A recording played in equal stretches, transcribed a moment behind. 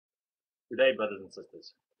Good day, brothers and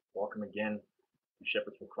sisters. Welcome again to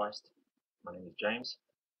Shepherds for Christ. My name is James,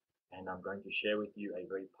 and I'm going to share with you a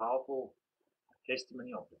very powerful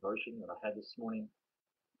testimony of devotion that I had this morning.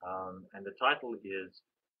 And the title is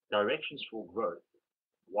Directions for Growth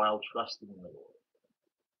While Trusting in the Lord.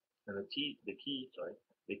 And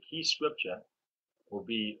the key scripture will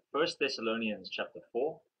be 1 Thessalonians chapter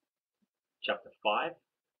 4, chapter 5,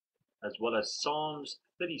 as well as Psalms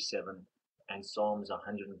 37 and Psalms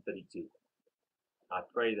 132. I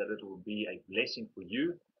pray that it will be a blessing for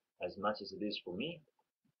you as much as it is for me,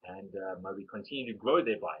 and may we continue to grow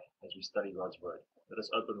thereby as we study God's Word. Let us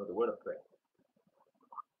open with a word of prayer.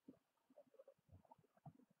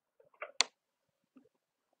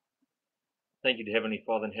 Thank you to Heavenly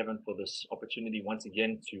Father in heaven for this opportunity once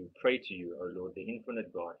again to pray to you, O Lord, the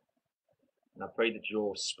infinite God. And I pray that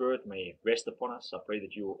your Spirit may rest upon us. I pray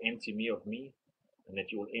that you will empty me of me, and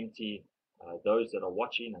that you will empty those that are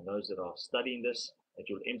watching and those that are studying this, that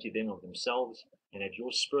you'll empty them of themselves, and that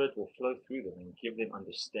your Spirit will flow through them and give them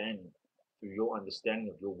understanding, through your understanding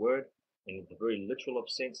of your word, in the very literal of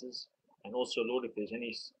senses. And also, Lord, if there's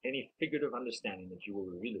any figurative understanding, that you will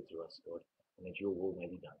reveal it to us, Lord, and that your will may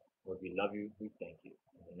be done. Lord, we love you, we thank you.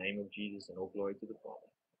 In the name of Jesus, and all glory to the Father.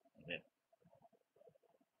 Amen.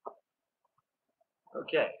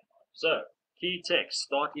 Okay, so key text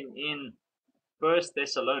starting in 1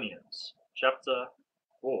 Thessalonians chapter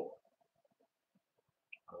 4.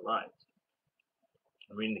 All right.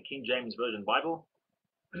 I'm reading the King James Version Bible.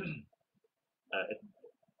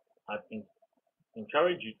 I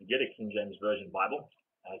encourage you to get a King James Version Bible,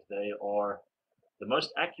 as they are the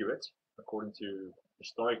most accurate according to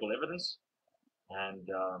historical evidence, and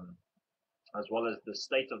as well as the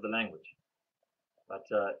state of the language. But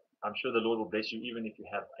I'm sure the Lord will bless you even if you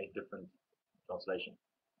have a different translation.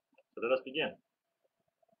 So let us begin.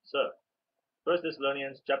 So, 1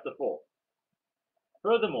 Thessalonians chapter 4.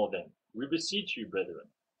 Furthermore then, we beseech you, brethren,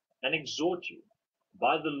 and exhort you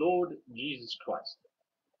by the Lord Jesus Christ,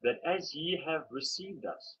 that as ye have received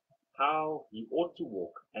us, how ye ought to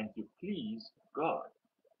walk and to please God,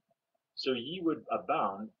 so ye would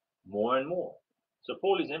abound more and more. So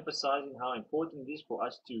Paul is emphasizing how important it is for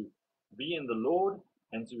us to be in the Lord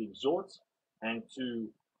and to exhort and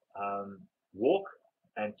to walk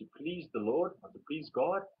and to please the Lord and to please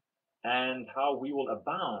God, and how we will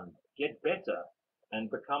abound, get better, and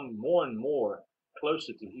become more and more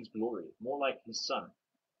closer to his glory, more like his Son,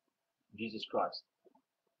 Jesus Christ.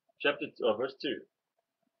 Verse 2.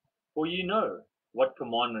 For ye know what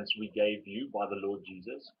commandments we gave you by the Lord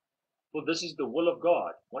Jesus. For this is the will of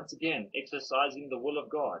God. Once again, exercising the will of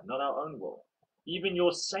God, not our own will. Even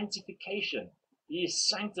your sanctification. He is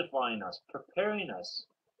sanctifying us, preparing us,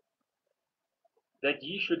 that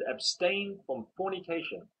ye should abstain from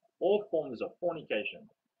fornication, all forms of fornication,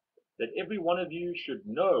 that every one of you should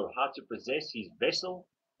know how to possess his vessel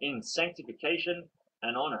in sanctification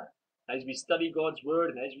and honor. As we study God's word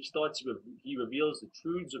and as we start to, he reveals the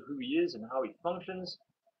truths of who he is and how he functions,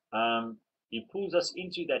 he pulls us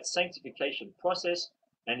into that sanctification process,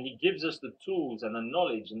 and he gives us the tools and the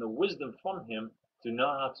knowledge and the wisdom from him to know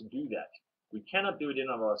how to do that. We cannot do it in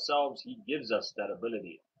of ourselves. He gives us that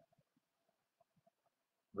ability.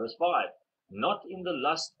 Verse 5. Not in the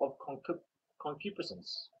lust of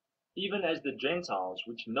concupiscence, even as the Gentiles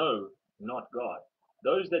which know not God.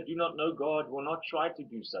 Those that do not know God will not try to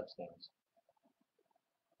do such things.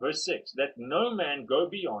 Verse 6, that no man go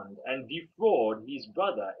beyond and defraud his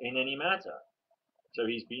brother in any matter. So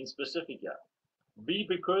he's being specific here.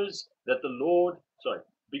 Because that the Lord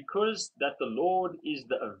is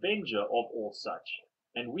the avenger of all such,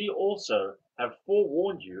 and we also have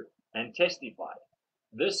forewarned you and testified.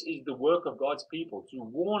 This is the work of God's people, to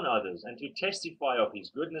warn others and to testify of his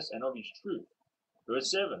goodness and of his truth.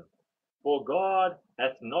 Verse 7, for God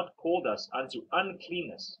hath not called us unto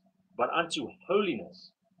uncleanness, but unto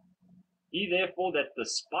holiness. He therefore that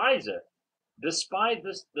despiseth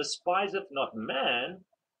not man,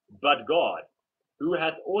 but God, who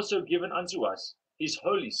hath also given unto us his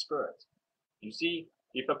Holy Spirit. You see,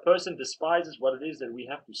 if a person despises what it is that we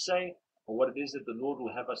have to say, or what it is that the Lord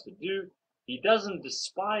will have us to do, he doesn't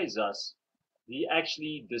despise us, he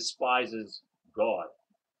actually despises God.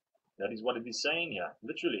 That is what it is saying here,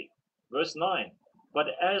 literally. Verse 9, but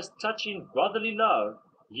as touching brotherly love,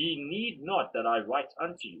 ye need not that I write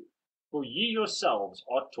unto you, for ye yourselves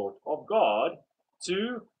are taught of God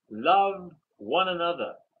to love one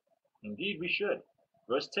another. Indeed we should.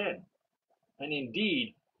 Verse 10, and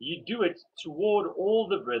indeed ye do it toward all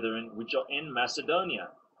the brethren which are in Macedonia.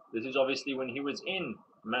 This is obviously when he was in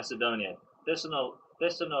Macedonia.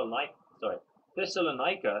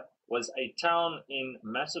 Thessalonica was a town in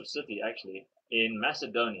massive city, actually, in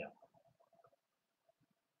Macedonia.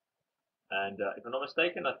 And if I'm not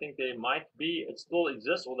mistaken, I think there might be, it still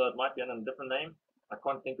exists, although it might be under a different name. I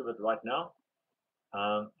can't think of it right now.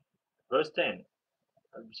 Verse 10,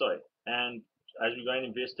 sorry, and as we're going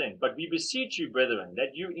in verse 10, but we beseech you, brethren,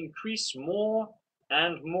 that you increase more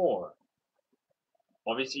and more.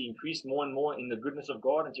 Obviously, increase more and more in the goodness of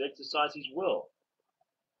God and to exercise His will.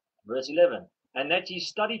 Verse 11, and that ye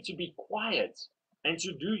study to be quiet and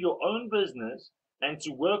to do your own business and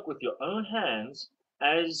to work with your own hands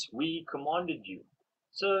as we commanded you.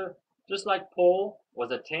 So, just like Paul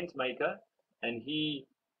was a tent maker and he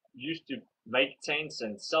used to make tents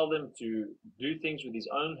and sell them to do things with his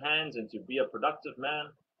own hands and to be a productive man,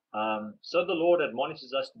 so the Lord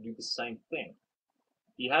admonishes us to do the same thing.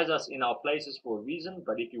 He has us in our places for a reason,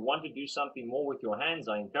 but if you want to do something more with your hands,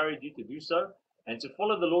 I encourage you to do so and to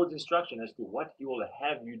follow the Lord's instruction as to what He will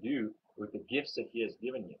have you do with the gifts that He has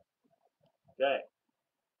given you. Okay.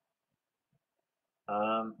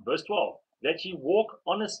 Verse 12, that ye walk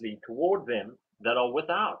honestly toward them that are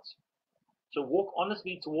without. So walk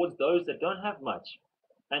honestly towards those that don't have much,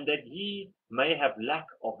 and that ye may have lack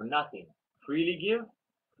of nothing. Freely give,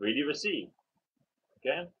 freely receive.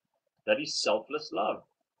 Okay? That is selfless love.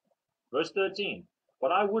 Verse 13,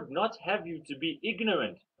 but I would not have you to be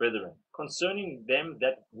ignorant, brethren, concerning them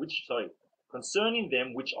which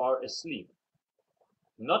are asleep.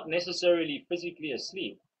 Not necessarily physically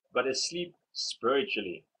asleep, but asleep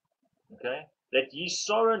spiritually. Okay? That ye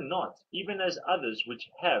sorrow not, even as others which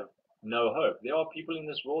have no hope. There are people in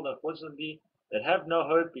this world, unfortunately, that have no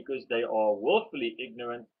hope because they are willfully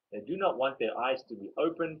ignorant. They do not want their eyes to be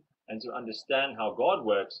opened and to understand how God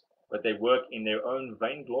works, but they work in their own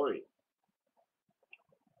vainglory.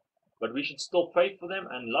 But we should still pray for them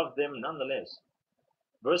and love them nonetheless.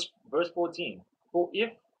 Verse 14, for if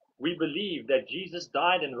we believe that Jesus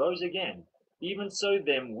died and rose again, even so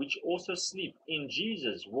them which also sleep in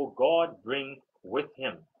Jesus will God bring with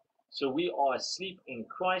Him. So we are asleep in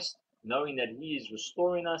Christ, knowing that He is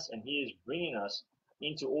restoring us and He is bringing us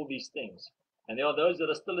into all these things. And there are those that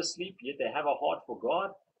are still asleep, yet they have a heart for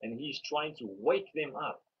God, and He is trying to wake them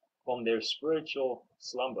up from their spiritual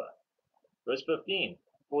slumber. Verse 15,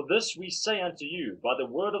 for this we say unto you by the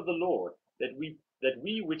word of the Lord, that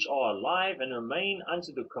we which are alive and remain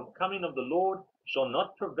unto the coming of the Lord shall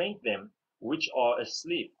not prevent them which are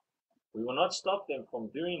asleep. We will not stop them from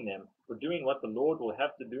doing what the Lord will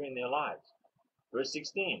have to do in their lives. Verse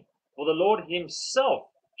 16, for the Lord Himself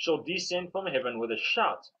shall descend from heaven with a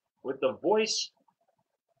shout, with the voice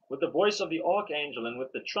of the archangel, and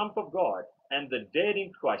with the trump of God, and the dead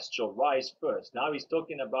in Christ shall rise first. Now He's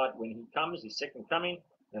talking about when He comes, His second coming,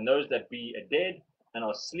 and those that be dead and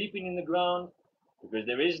are sleeping in the ground, because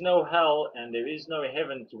there is no hell and there is no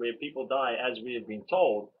heaven to where people die, as we have been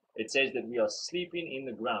told. It says that we are sleeping in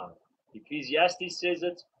the ground. Ecclesiastes says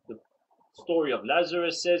it. The story of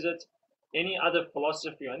Lazarus says it. Any other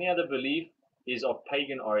philosophy or any other belief is of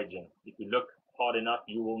pagan origin. If you look hard enough,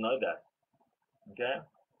 you will know that. Okay?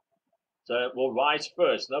 So we'll rise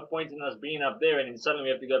first. No point in us being up there and then suddenly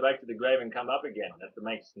we have to go back to the grave and come up again. That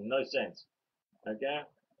makes no sense. Okay?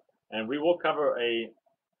 And we will cover a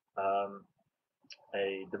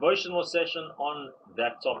devotional session on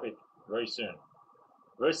that topic very soon.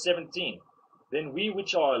 Verse 17, then we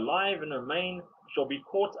which are alive and remain shall be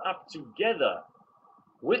caught up together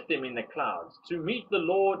with them in the clouds to meet the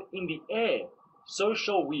Lord in the air. So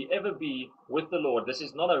shall we ever be with the Lord. This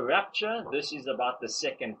is not a rapture. This is about the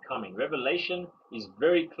second coming. Revelation is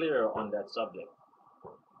very clear on that subject.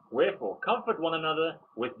 Wherefore, comfort one another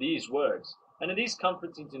with these words. And it is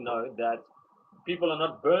comforting to know that people are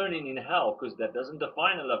not burning in hell, because that doesn't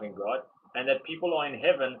define a loving God, and that people are in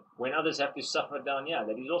heaven when others have to suffer down here.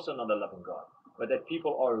 That is also not a loving God. But that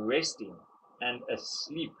people are resting and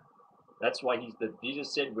asleep. That's why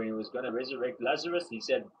Jesus said when He was going to resurrect Lazarus, He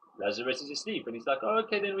said, Lazarus is asleep. And He's like, oh,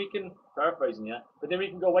 okay, then we can, paraphrasing here, but then we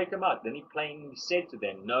can go wake him up. Then He plainly said to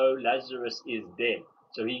them, no, Lazarus is dead.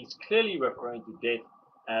 So He's clearly referring to death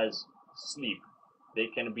as sleep. There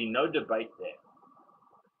can be no debate there.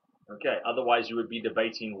 Okay, otherwise you would be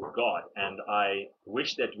debating with God, and I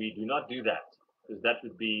wish that we do not do that, because that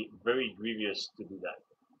would be very grievous to do that.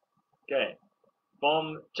 Okay,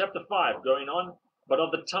 from chapter 5 going on, but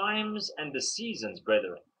of the times and the seasons,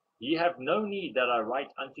 brethren, ye have no need that I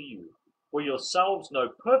write unto you, for yourselves know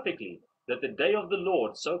perfectly that the day of the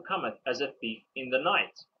Lord so cometh as a thief in the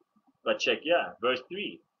night. But check here, verse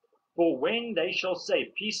 3, for when they shall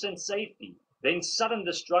say peace and safety, then sudden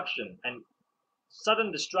destruction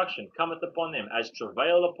cometh upon them, as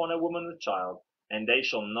travail upon a woman with child, and they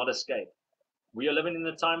shall not escape. We are living in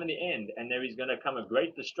the time of the end, and there is going to come a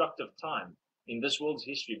great destructive time in this world's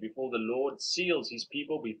history before the Lord seals his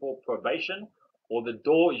people before probation, or the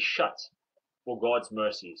door is shut for God's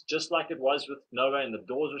mercies. Just like it was with Noah and the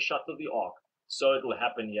doors were shut of the ark, so it will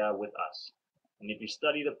happen here with us. And if you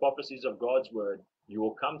study the prophecies of God's word, you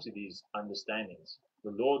will come to these understandings.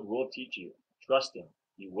 The Lord will teach you. Trust him.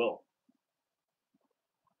 He will.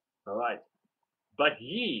 All right. But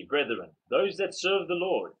ye, brethren, those that serve the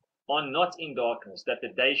Lord, are not in darkness, that the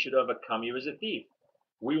day should overcome you as a thief.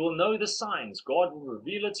 We will know the signs. God will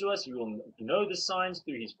reveal it to us. We will know the signs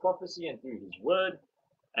through his prophecy and through his word.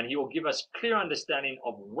 And he will give us clear understanding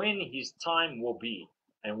of when his time will be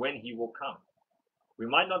and when he will come. We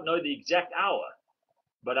might not know the exact hour,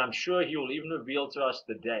 but I'm sure he will even reveal to us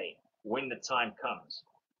the day when the time comes.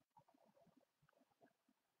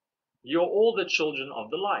 You are all the children of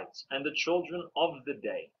the light and the children of the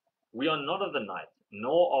day. We are not of the night,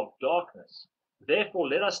 nor of darkness. Therefore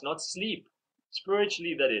let us not sleep,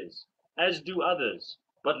 spiritually that is, as do others,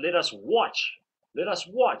 but let us watch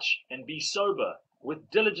and be sober, with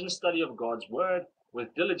diligent study of God's word,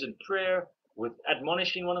 with diligent prayer, with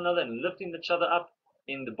admonishing one another and lifting each other up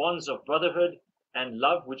in the bonds of brotherhood and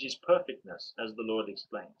love, which is perfectness, as the Lord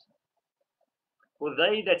explains. For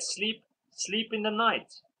they that sleep, sleep in the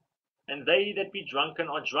night, and they that be drunken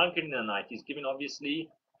are drunken in the night. He's giving obviously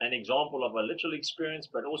an example of a literal experience,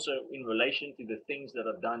 but also in relation to the things that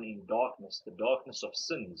are done in darkness, the darkness of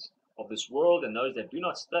sins of this world, and those that do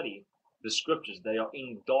not study the scriptures, they are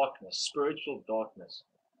in darkness, spiritual darkness.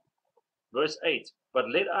 Verse 8, but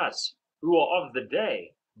let us, who are of the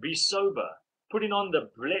day, be sober, putting on the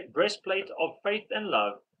breastplate of faith and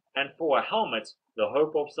love, and for a helmet, the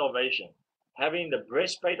hope of salvation. Having the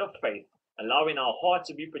breastplate of faith, allowing our heart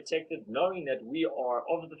to be protected, knowing that we are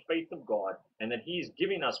of the faith of God, and that he is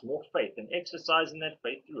giving us more faith and exercising that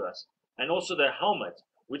faith through us. And also the helmet,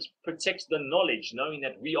 which protects the knowledge, knowing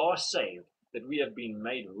that we are saved, that we have been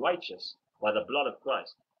made righteous by the blood of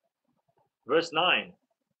Christ. Verse 9,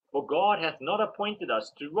 for God hath not appointed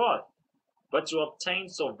us to wrath, but to obtain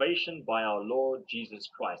salvation by our Lord Jesus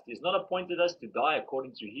Christ. He has not appointed us to die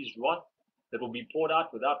according to his wrath that will be poured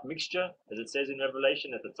out without mixture, as it says in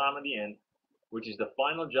Revelation at the time of the end, which is the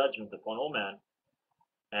final judgment upon all man.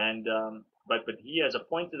 And but he has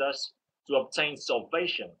appointed us to obtain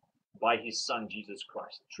salvation by his Son Jesus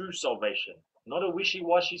Christ. True salvation, not a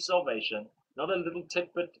wishy-washy salvation, not a little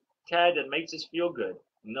tidbit tad that makes us feel good.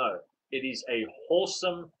 No, it is a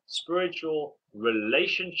wholesome spiritual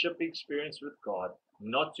relationship experience with God,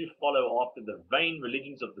 not to follow after the vain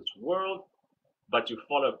religions of this world, but to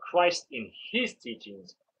follow Christ in his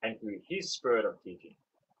teachings and through his spirit of teaching.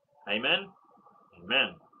 Amen.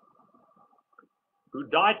 Amen. Who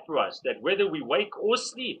died for us, that whether we wake or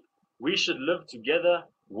sleep, we should live together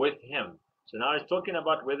with him. So now he's talking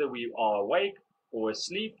about whether we are awake or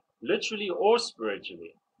asleep, literally or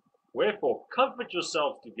spiritually. Wherefore, comfort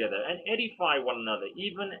yourselves together and edify one another,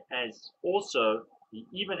 even as also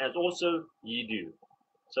ye do.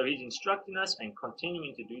 So he's instructing us and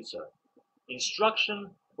continuing to do so. Instruction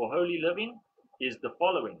for holy living is the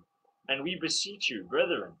following. And we beseech you,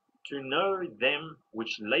 brethren, to know them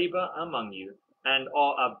which labor among you and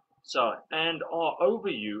are over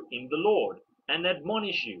you in the Lord, and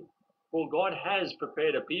admonish you. For God has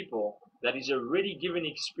prepared a people that is already given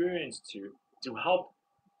experience to help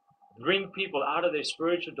bring people out of their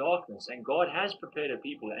spiritual darkness. And God has prepared a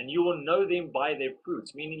people, and you will know them by their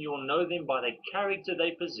fruits, meaning you will know them by the character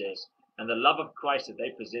they possess and the love of Christ that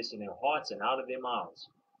they possess in their hearts and out of their mouths.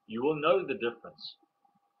 You will know the difference.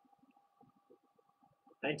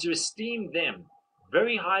 And to esteem them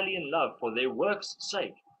very highly in love for their works'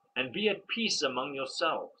 sake, and be at peace among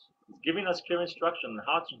yourselves. He's giving us clear instruction on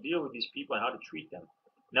how to deal with these people and how to treat them.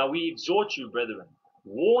 Now we exhort you, brethren,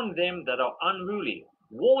 warn them that are unruly.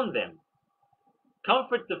 Warn them.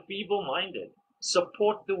 Comfort the feeble-minded.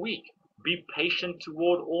 Support the weak. Be patient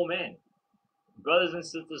toward all men. Brothers and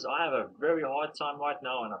sisters, I have a very hard time right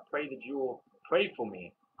now, and I pray that you will pray for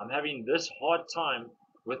me. I'm having this hard time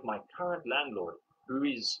with my current landlord, who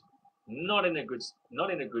is not in a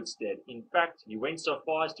good stead. In fact, he went so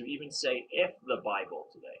far as to even say F the Bible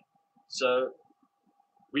today. So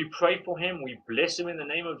we pray for him, we bless him in the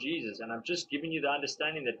name of Jesus, and I'm just giving you the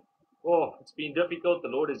understanding that, it's been difficult. The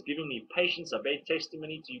Lord has given me patience. I bear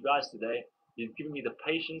testimony to you guys today. He's given me the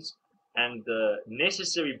patience and the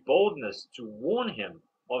necessary boldness to warn him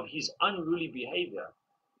of his unruly behavior.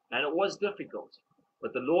 And it was difficult,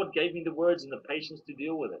 but the Lord gave me the words and the patience to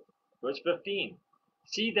deal with it. Verse 15,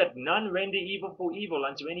 see that none render evil for evil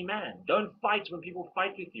unto any man. Don't fight when people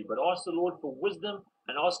fight with you, but ask the Lord for wisdom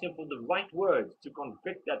and ask him for the right words to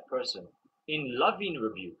convict that person in loving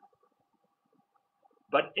rebuke.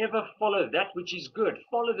 But ever follow that which is good.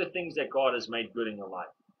 Follow the things that God has made good in your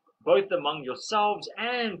life, both among yourselves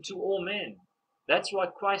and to all men. That's why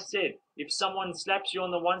Christ said, if someone slaps you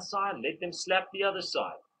on the one side, let them slap the other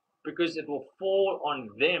side, because it will fall on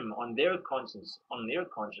them, on their conscience, and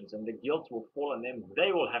the guilt will fall on them.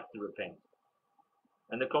 They will have to repent.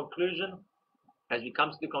 And the conclusion, as we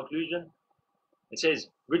come to the conclusion, it says,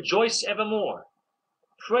 rejoice evermore,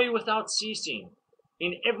 pray without ceasing,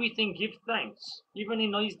 in everything give thanks, even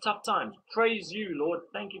in these tough times. Praise you, Lord.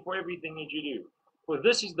 Thank you for everything that you do. For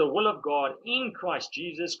this is the will of God in Christ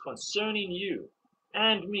Jesus concerning you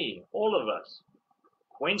and me, all of us.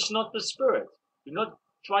 Quench not the spirit. Do not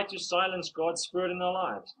try to silence God's spirit in our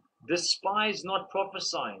lives. Despise not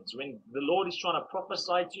prophesying. When the Lord is trying to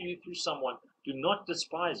prophesy to you through someone, do not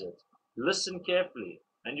despise it. Listen carefully,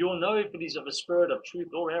 and you will know if it is of a spirit of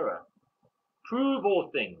truth or error. Prove all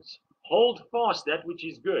things. Hold fast that which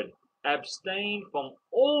is good. Abstain from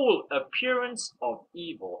all appearance of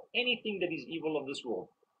evil. Anything that is evil of this world,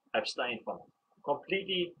 abstain from it.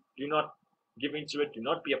 Completely do not give into it. Do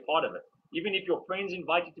not be a part of it. Even if your friends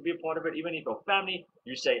invite you to be a part of it, even if your family,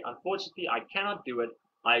 you say, unfortunately, I cannot do it.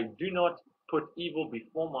 I do not put evil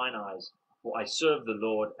before mine eyes, for I serve the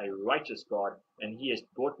Lord, a righteous God, and he has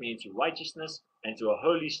brought me into righteousness and to a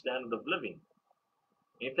holy standard of living.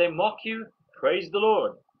 If they mock you, praise the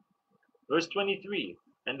Lord. Verse 23,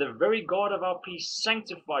 and the very God of our peace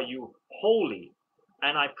sanctify you wholly.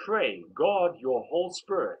 And I pray God, your whole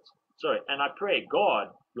spirit,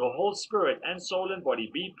 and soul and body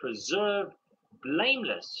be preserved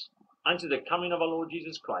blameless unto the coming of our Lord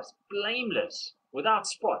Jesus Christ. Blameless, without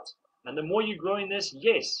spot. And the more you grow in this,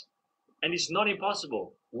 yes, and it's not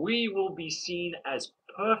impossible, we will be seen as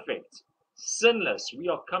perfect, sinless. We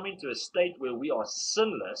are coming to a state where we are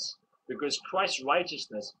sinless, because Christ's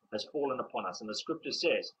righteousness has fallen upon us. And the scripture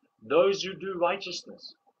says, those who do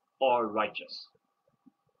righteousness are righteous.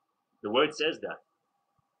 The word says that.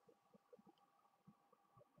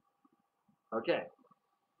 Okay.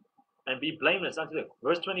 And be blameless unto them.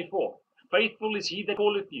 Verse 24. Faithful is he that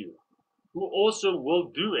calleth you, who also will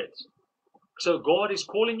do it. So God is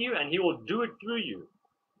calling you, and he will do it through you.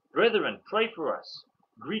 Brethren, pray for us.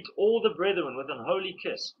 Greet all the brethren with an holy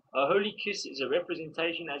kiss. A holy kiss is a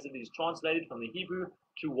representation, as it is translated from the Hebrew,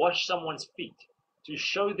 to wash someone's feet, to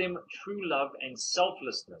show them true love and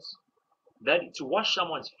selflessness. That to wash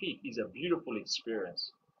someone's feet is a beautiful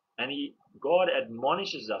experience. And God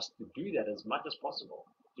admonishes us to do that as much as possible,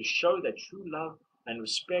 to show that true love and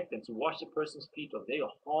respect, and to wash a person's feet of their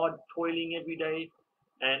hard toiling every day.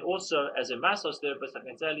 And also, as a massage therapist, I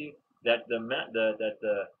can tell you that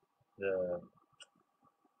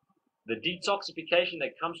the detoxification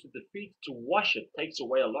that comes with the feet, to wash it, takes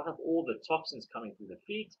away a lot of all the toxins coming through the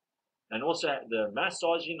feet. And also the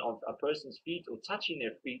massaging of a person's feet or touching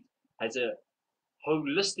their feet has a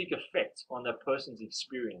holistic effect on a person's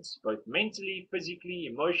experience, both mentally, physically,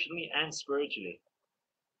 emotionally, and spiritually.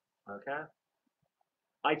 Okay?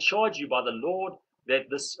 I charge you by the Lord that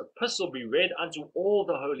this epistle be read unto all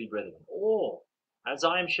the holy brethren, all, as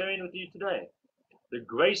I am sharing with you today. The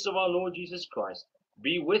grace of our Lord Jesus Christ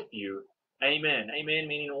be with you. Amen. Amen,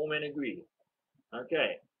 meaning all men agree.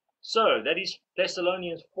 Okay. So, that is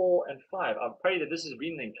Thessalonians 4 and 5. I pray that this has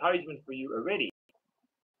been an encouragement for you already.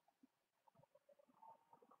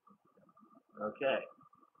 Okay.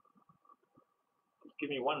 Just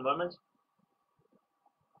give me one moment.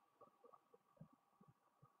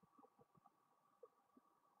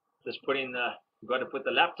 Just we've got to put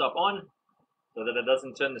the laptop on so that it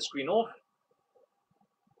doesn't turn the screen off.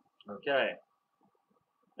 Okay.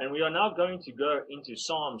 And we are now going to go into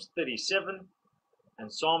Psalms 37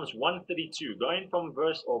 and Psalms 132. Going from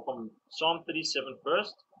Psalm 37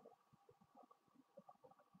 first.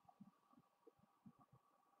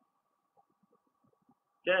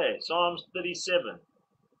 Okay, Psalms 37.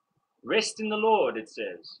 Rest in the Lord, it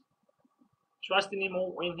says. Trust in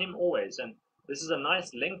him always. And this is a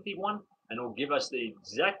nice lengthy one, and it will give us the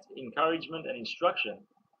exact encouragement and instruction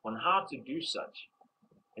on how to do such.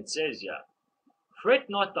 It says here, fret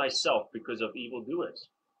not thyself because of evildoers,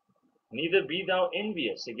 neither be thou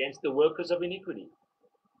envious against the workers of iniquity,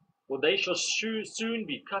 for they shall soon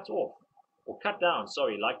be cut down,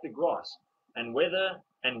 like the grass, and wither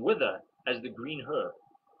as the green herb.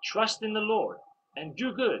 Trust in the Lord, and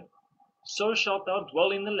do good, so shalt thou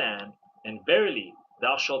dwell in the land, and verily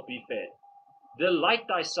thou shalt be fed. Delight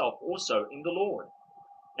thyself also in the Lord,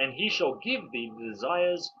 and he shall give thee the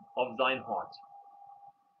desires of thine heart.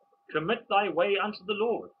 Commit thy way unto the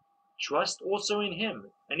Lord. Trust also in him,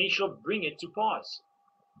 and he shall bring it to pass.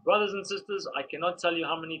 Brothers and sisters, I cannot tell you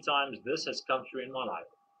how many times this has come true in my life.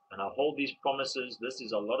 And I hold these promises. This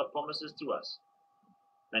is a lot of promises to us.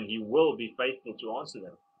 And he will be faithful to answer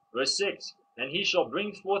them. Verse 6, and he shall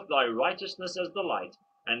bring forth thy righteousness as the light,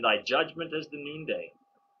 and thy judgment as the noonday.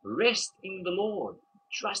 Rest in the Lord.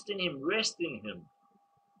 Trust in him. Rest in him.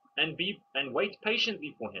 And wait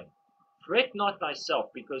patiently for him. Fret not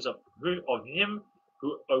thyself because of him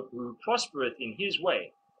who prospereth in his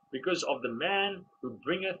way, because of the man who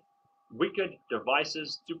bringeth wicked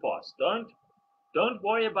devices to pass. Don't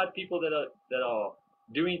worry about people that are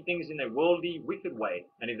doing things in a worldly, wicked way,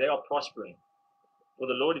 and if they are prospering. For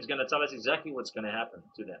the Lord is going to tell us exactly what's going to happen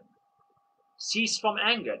to them. Cease from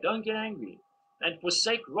anger. Don't get angry. And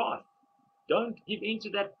forsake wrath. Don't give in to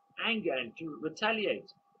that anger and to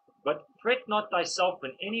retaliate. But fret not thyself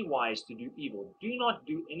in any wise to do evil. Do not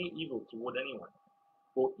do any evil toward anyone.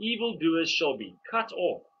 For evildoers shall be cut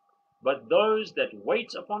off. But those that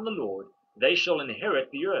wait upon the Lord, they shall inherit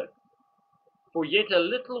the earth. For yet a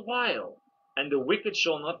little while, and the wicked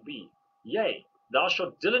shall not be. Yea, thou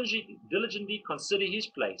shalt diligently consider his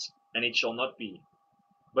place, and it shall not be.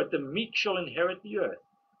 But the meek shall inherit the earth,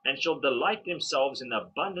 and shall delight themselves in the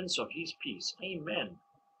abundance of his peace. Amen.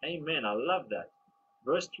 Amen. I love that.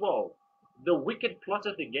 Verse 12. The wicked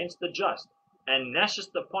plotteth against the just, and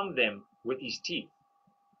gnasheth upon them with his teeth.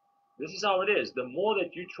 This is how it is. The more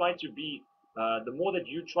that you try to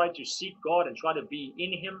seek God and try to be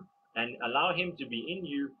in him and allow him to be in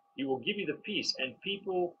you, he will give you the peace, and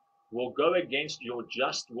people will go against your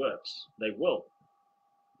just works. They will.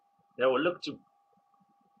 They will look to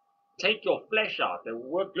take your flesh out. They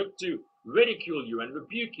will look to ridicule you and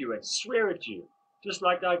rebuke you and swear at you, just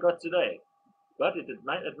like I got today. But it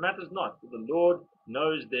matters not, for the Lord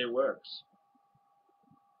knows their works.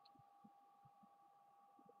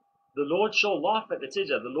 The Lord shall laugh at, it says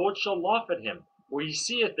that, the Lord shall laugh at him, for he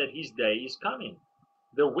seeth that his day is coming.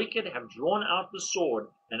 The wicked have drawn out the sword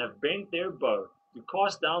and have bent their bow to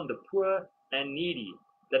cast down the poor and needy.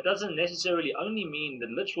 That doesn't necessarily only mean the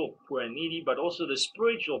literal poor and needy, but also the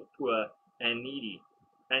spiritual poor and needy,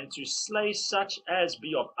 and to slay such as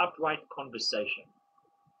be of upright conversation.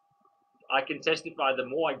 I can testify, the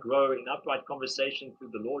more I grow in upright conversation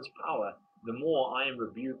through the Lord's power, the more I am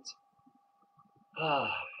rebuked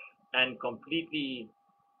and completely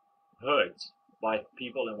hurt by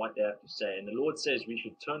people and what they have to say. And the Lord says we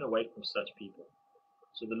should turn away from such people.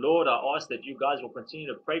 So the Lord, I ask that you guys will continue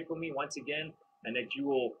to pray for me once again, and that you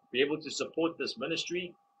will be able to support this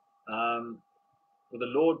ministry. For the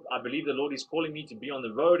Lord, I believe the Lord is calling me to be on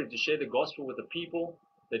the road and to share the gospel with the people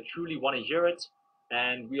that truly want to hear it.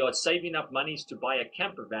 And we are saving up monies to buy a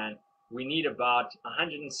camper van. We need about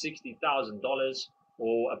 $160,000,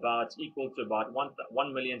 or about equal to about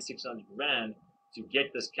 1,600,000 to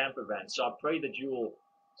get this camper van. So I pray that you will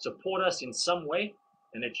support us in some way,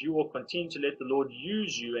 and that you will continue to let the Lord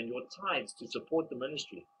use you and your tithes to support the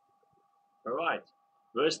ministry. All right,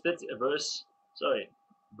 verse 16, or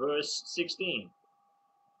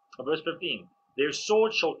verse 15. Their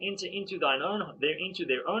sword shall enter into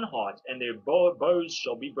their own heart, and their bows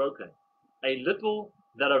shall be broken. A little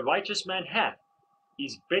that a righteous man hath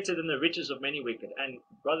is better than the riches of many wicked. And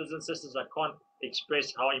brothers and sisters, I can't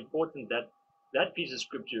express how important that piece of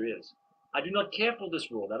scripture is. I do not care for this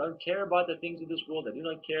world. I don't care about the things of this world. I do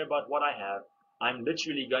not care about what I have. I'm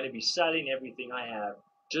literally going to be selling everything I have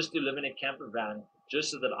just to live in a camper van,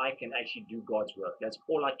 just so that I can actually do God's work. That's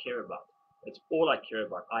all I care about. That's all I care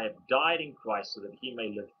about. I have died in Christ so that he may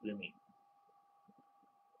live through me.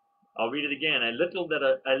 I'll read it again. A little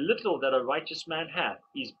that a righteous man hath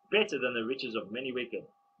is better than the riches of many wicked.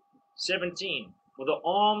 17. For the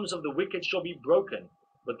arms of the wicked shall be broken,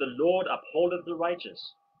 but the Lord upholdeth the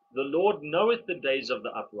righteous. The Lord knoweth the days of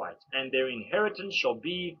the upright, and their inheritance shall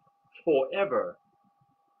be forever.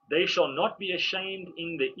 They shall not be ashamed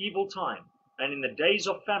in the evil time, and in the days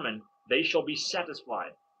of famine they shall be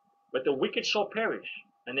satisfied. But the wicked shall perish,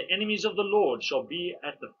 and the enemies of the Lord shall be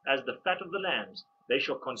as the fat of the lambs. They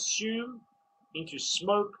shall consume, into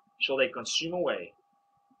smoke shall they consume away.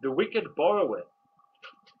 The wicked borroweth,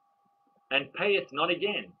 and payeth not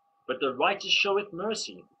again, but the righteous showeth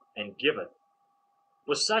mercy, and giveth.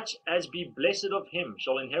 For such as be blessed of him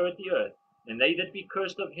shall inherit the earth, and they that be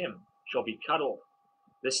cursed of him shall be cut off.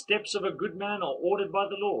 The steps of a good man are ordered by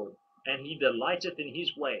the Lord, and he delighteth in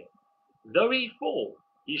his way. Though he fall,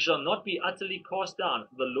 he shall not be utterly cast down,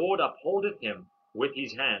 for the Lord upholdeth him with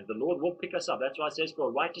his hand. The Lord will pick us up. That's why it says, for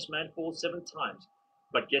a righteous man falls 7 times,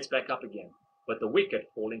 but gets back up again. But the wicked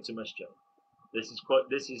fall into mischief.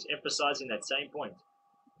 This is emphasizing that same point.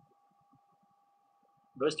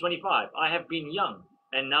 Verse 25, I have been young,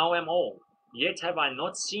 and now am old, Yet have I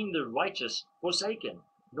not seen the righteous forsaken,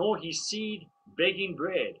 nor his seed begging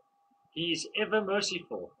bread. He is ever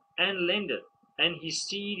merciful, and lendeth, and his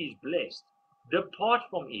seed is blessed. Depart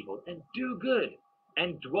from evil, and do good,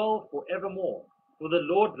 and dwell for evermore. For the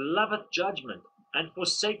Lord loveth judgment, and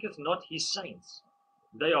forsaketh not his saints.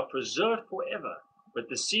 They are preserved for ever, but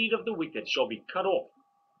the seed of the wicked shall be cut off.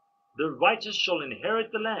 The righteous shall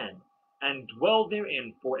inherit the land, and dwell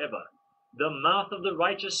therein for ever. The mouth of the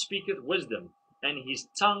righteous speaketh wisdom, and his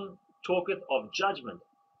tongue talketh of judgment.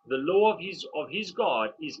 The law of his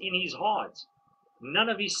God is in his heart. None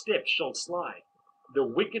of his steps shall slide. The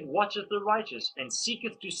wicked watcheth the righteous, and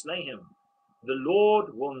seeketh to slay him. The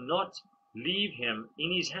Lord will not leave him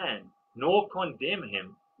in his hand, nor condemn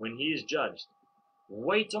him when he is judged.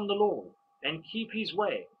 Wait on the Lord, and keep his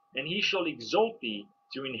way, and he shall exalt thee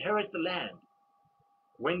to inherit the land.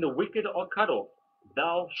 When the wicked are cut off,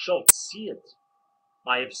 thou shalt see it.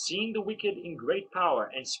 I have seen the wicked in great power,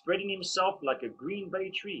 and spreading himself like a green bay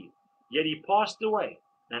tree. Yet he passed away,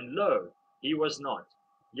 and lo, he was not.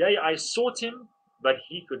 Yea, I sought him, but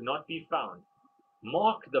he could not be found.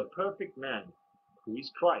 Mark the perfect man, who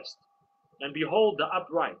is Christ. And behold the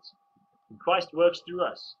upright, and Christ works through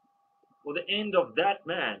us. For the end of that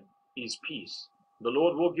man is peace. The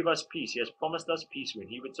Lord will give us peace. He has promised us peace when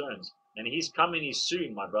he returns. And his coming is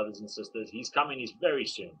soon, my brothers and sisters. His coming is very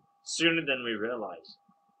soon, sooner than we realize.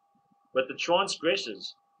 But the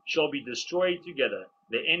transgressors shall be destroyed together.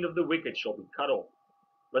 The end of the wicked shall be cut off.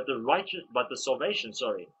 But the salvation,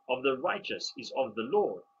 of the righteous is of the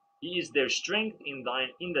Lord. He is their strength in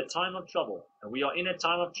the time of trouble. And we are in a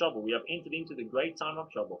time of trouble. We have entered into the great time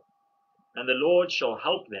of trouble. And the Lord shall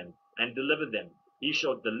help them and deliver them. He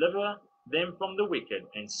shall deliver them from the wicked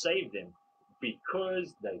and save them,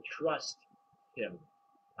 because they trust him.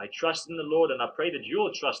 I trust in the Lord, and I pray that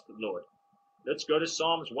you'll trust the Lord. Let's go to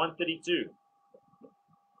Psalms 132.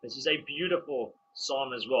 This is a beautiful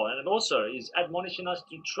psalm as well, and it also is admonishing us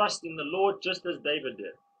to trust in the Lord just as David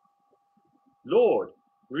did. Lord,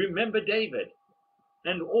 remember David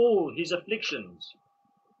and all his afflictions,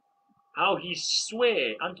 how he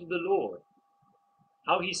sware unto the Lord,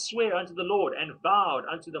 and vowed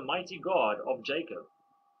unto the mighty God of Jacob.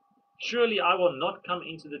 Surely I will not come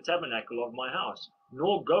into the tabernacle of my house,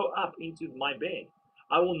 nor go up into my bed.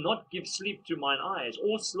 I will not give sleep to mine eyes,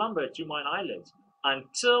 or slumber to mine eyelids,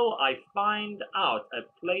 until I find out a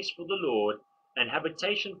place for the Lord, and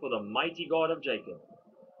habitation for the mighty God of Jacob.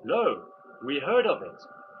 Lo, we heard of it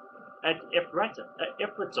at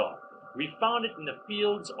Ephratah. We found it in the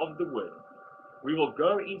fields of the wood. We will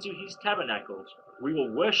go into his tabernacles. We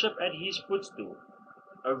will worship at his footstool.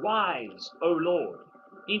 Arise, O Lord,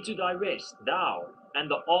 into thy rest, thou and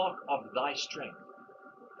the ark of thy strength.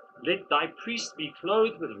 Let thy priests be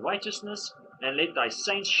clothed with righteousness, and let thy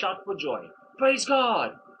saints shout for joy. Praise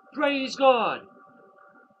God! Praise God!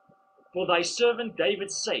 For thy servant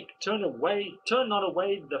David's sake, turn not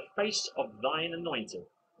away the face of thine anointed.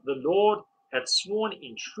 The Lord hath sworn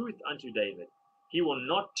in truth unto David. He will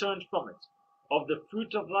not turn from it. Of the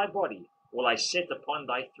fruit of thy body will I set upon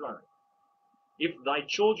thy throne. If thy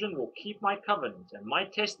children will keep my covenant and my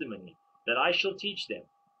testimony that I shall teach them,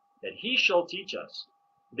 that he shall teach us,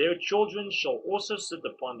 their children shall also sit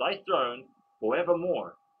upon thy throne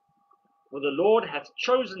forevermore. For the Lord hath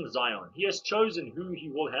chosen Zion. He has chosen who he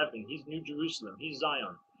will have in his new Jerusalem, his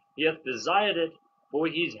Zion. He hath desired it for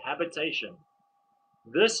his habitation.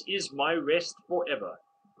 This is my rest forever.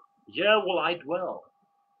 Here will I dwell,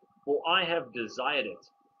 for I have desired it.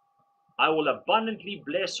 I will abundantly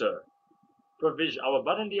bless her provision. I will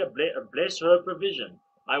abundantly bless her provision.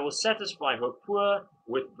 I will satisfy her poor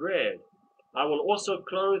with bread. I will also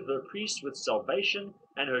clothe her priests with salvation,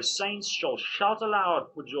 and her saints shall shout aloud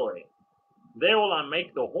for joy. There will I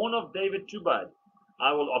make the horn of David to bud. I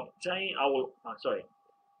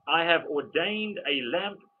have ordained a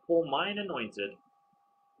lamp for mine anointed,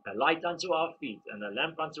 a light unto our feet, and a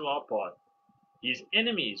lamp unto our path. His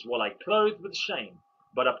enemies will I clothe with shame,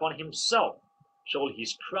 but upon himself shall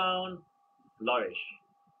his crown flourish.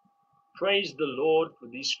 Praise the Lord for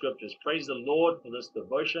these scriptures. Praise the Lord for this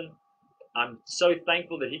devotion. I'm so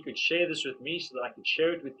thankful that he could share this with me so that I could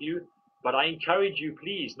share it with you. But I encourage you,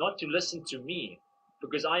 please, not to listen to me,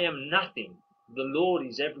 because I am nothing. The Lord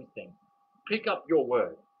is everything. Pick up your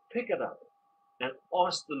word. Pick it up and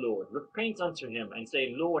ask the Lord. Repent unto him and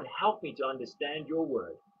say, Lord, help me to understand your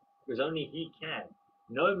word, because only he can.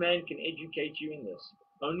 No man can educate you in this.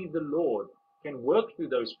 Only the Lord can work through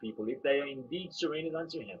those people if they are indeed surrendered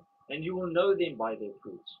unto him, and you will know them by their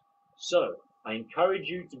fruits. So, I encourage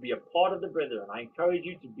you to be a part of the brethren. I encourage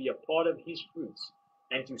you to be a part of his fruits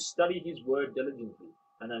and to study his word diligently.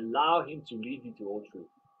 and allow Him to lead you to all truth.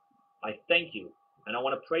 I thank you, and I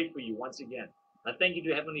want to pray for you once again. I thank you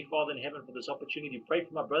to Heavenly Father in heaven for this opportunity to pray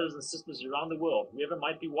for my brothers and sisters around the world, whoever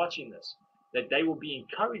might be watching this, that they will be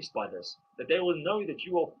encouraged by this, that they will know that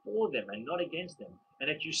you are for them and not against them, and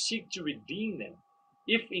that you seek to redeem them.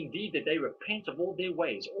 If indeed that they repent of all their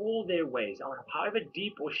ways, however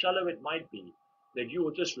deep or shallow it might be, that you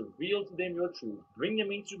will just reveal to them your truth, bring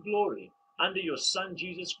them into glory under your Son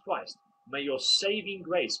Jesus Christ. May your saving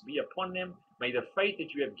grace be upon them. May the faith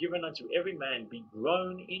that you have given unto every man be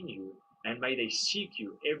grown in you, and may they seek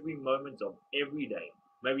you every moment of every day.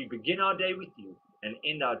 May we begin our day with you and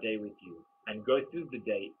end our day with you, and go through the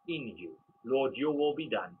day in you. Lord, your will be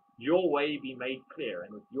done, your way be made clear,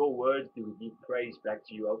 and with your words do we give praise back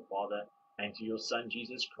to you, O Father, and to your Son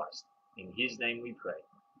Jesus Christ. In his name we pray.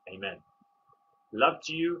 Amen. Love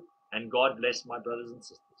to you, and God bless my brothers and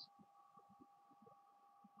sisters.